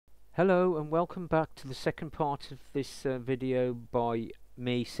Hello and welcome back to the second part of this video by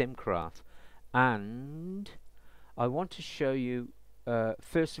me, Simraf, and I want to show you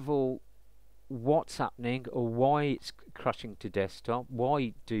first of all what's happening or why it's crashing to desktop,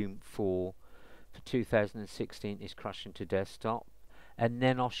 why Doom 4 for 2016 is crashing to desktop, and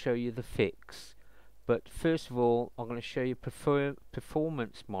then I'll show you the fix. But first of all, I'm going to show you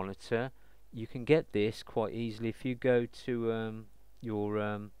Performance Monitor. You can get this quite easily if you go to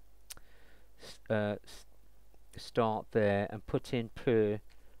your start there and put in and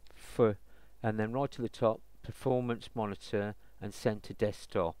then right to the top Performance Monitor and send to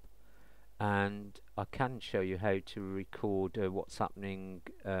desktop, and I can show you how to record what's happening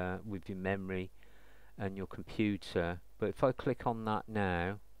with your memory and your computer. But if I click on that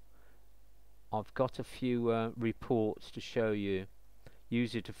now, I've got a few reports to show you.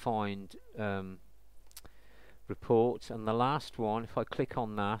 User defined reports, and the last one, if I click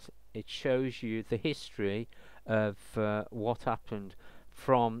on that, it shows you the history of what happened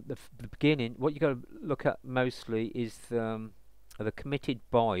from the beginning. What you got to look at mostly is the committed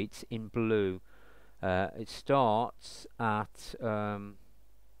bytes in blue. It starts at can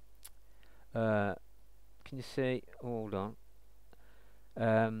you see? Hold on.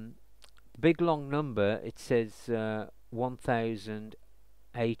 The big long number, it says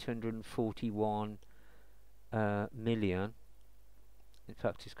 1,841 million. In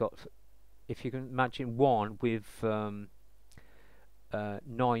fact, it's got, if you can imagine one with 9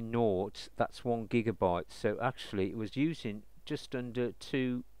 noughts, that's 1 gigabyte. So actually it was using just under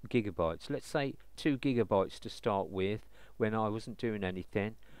 2 gigabytes. Let's say 2 gigabytes to start with when I wasn't doing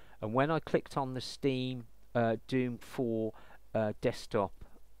anything. And when I clicked on the Steam Doom 4 desktop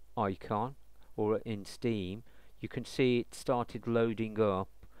icon, or in Steam, you can see it started loading up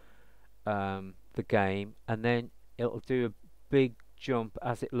the game, and then it'll do a big jump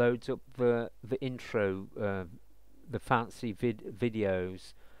as it loads up the intro, the fancy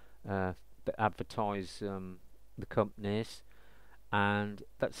videos that advertise the companies, and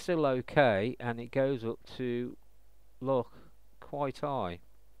that's still okay, and it goes up to, look, quite high,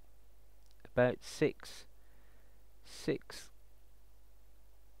 about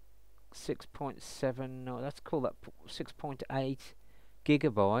 6.7, no, let's call that 6.8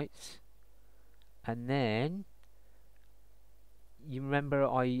 gigabytes. And then you remember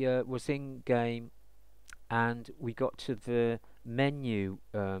I was in game and we got to the menu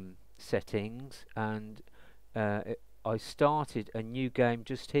settings, and I started a new game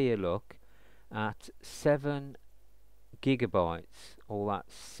just here, look, at 7 gigabytes, or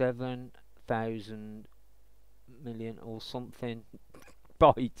that's 7,000 million or something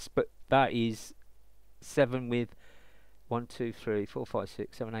bytes, but that is 7 with 1, 2, 3, 4, 5,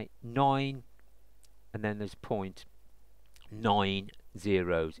 6, 7, 8, 9, and then there's 0.9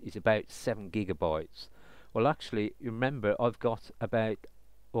 zeros, is about 7 gigabytes. Well, actually, remember, I've got about,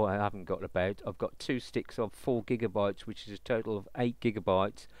 or I haven't got about, I've got 2 sticks of 4 gigabytes, which is a total of 8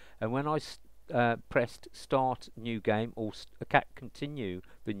 gigabytes. And when I pressed start new game, or continue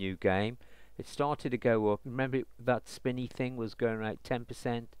the new game, it started to go up. Remember, that spinny thing was going around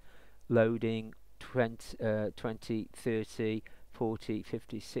 10%, loading 20, 30, 40,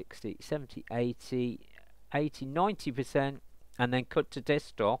 50, 60, 70, 80, 90%, and then cut to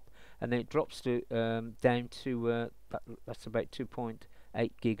desktop, and then it drops to down to that's about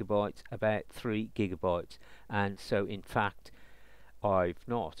 2.8 gigabytes, about 3 gigabytes. And so in fact I've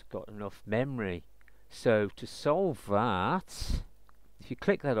not got enough memory. So to solve that, if you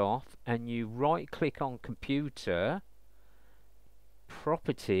click that off and you right click on computer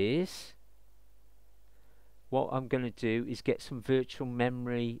properties, what I'm going to do is get some virtual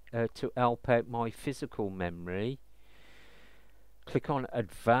memory to help out my physical memory. Click on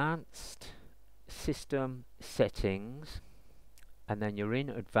advanced system settings, and then you're in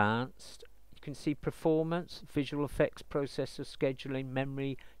advanced. You can see performance, visual effects, processor scheduling,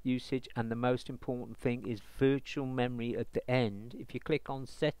 memory usage, and the most important thing is virtual memory at the end. If you click on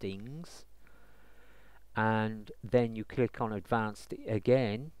settings and then you click on advanced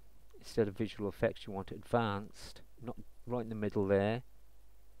again, instead of visual effects you want advanced, not right in the middle there.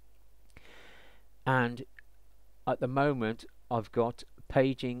 And at the moment I've got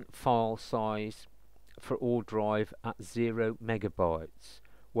paging file size for all drive at 0 megabytes.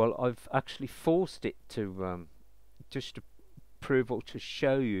 Well, I've actually forced it to just to prove or to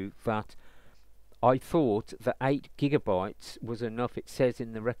show you that I thought that 8 gigabytes was enough. It says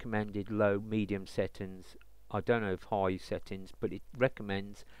in the recommended low medium settings, I don't know if high settings, but it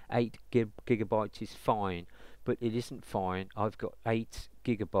recommends 8 gigabytes is fine, but it isn't fine. I've got 8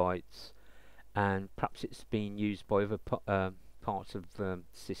 gigabytes, and perhaps it's being used by other parts of the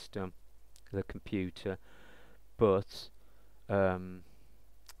system, the computer, but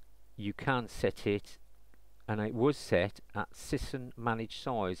you can set it, and it was set at system managed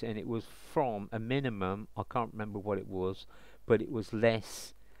size, and it was from a minimum, I can't remember what it was, but it was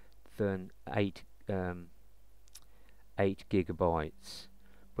less than 8 gigabytes.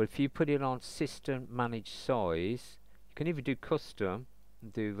 But if you put it on system managed size, you can either do custom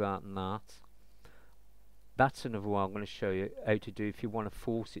and do that and that. That's another one I'm going to show you how to do if you want to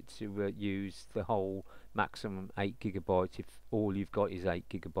force it to use the whole maximum 8 gigabytes if all you've got is 8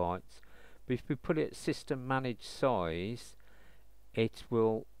 gigabytes. But if you put it at system managed size, it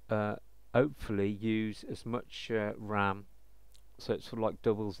will hopefully use as much RAM, so it's sort of like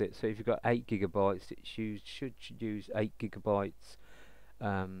doubles it. So if you've got 8 gigabytes, it should use 8 gigabytes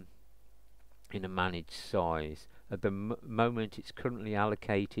in a managed size. At the moment it's currently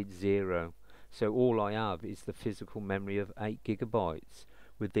allocated 0, so all I have is the physical memory of 8 gigabytes.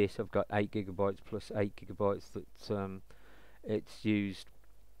 With this I've got 8 gigabytes plus 8 gigabytes that it's used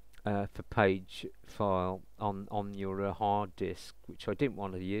for page file on your hard disk, which I didn't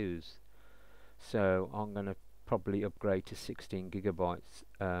want to use, so I'm going to probably upgrade to 16 gigabytes.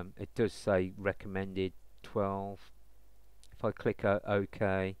 It does say recommended 12. If I click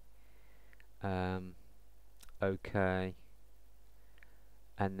OK, OK,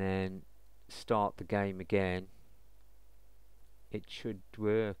 and then start the game again, it should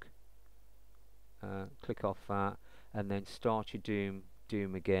work. Click off that and then start your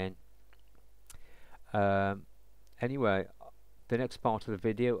Doom again. Anyway, the next part of the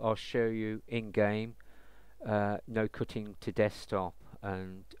video I'll show you in game, no cutting to desktop,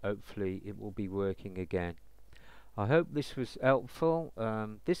 and hopefully it will be working again. I hope this was helpful.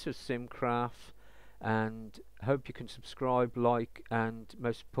 This was Simraf, and hope you can subscribe, like, and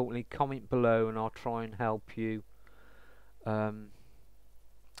most importantly comment below, and I'll try and help you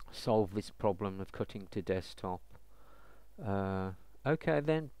solve this problem of cutting to desktop. Okay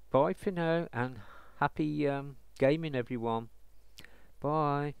then, bye for now, and happy gaming everyone.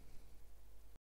 Bye.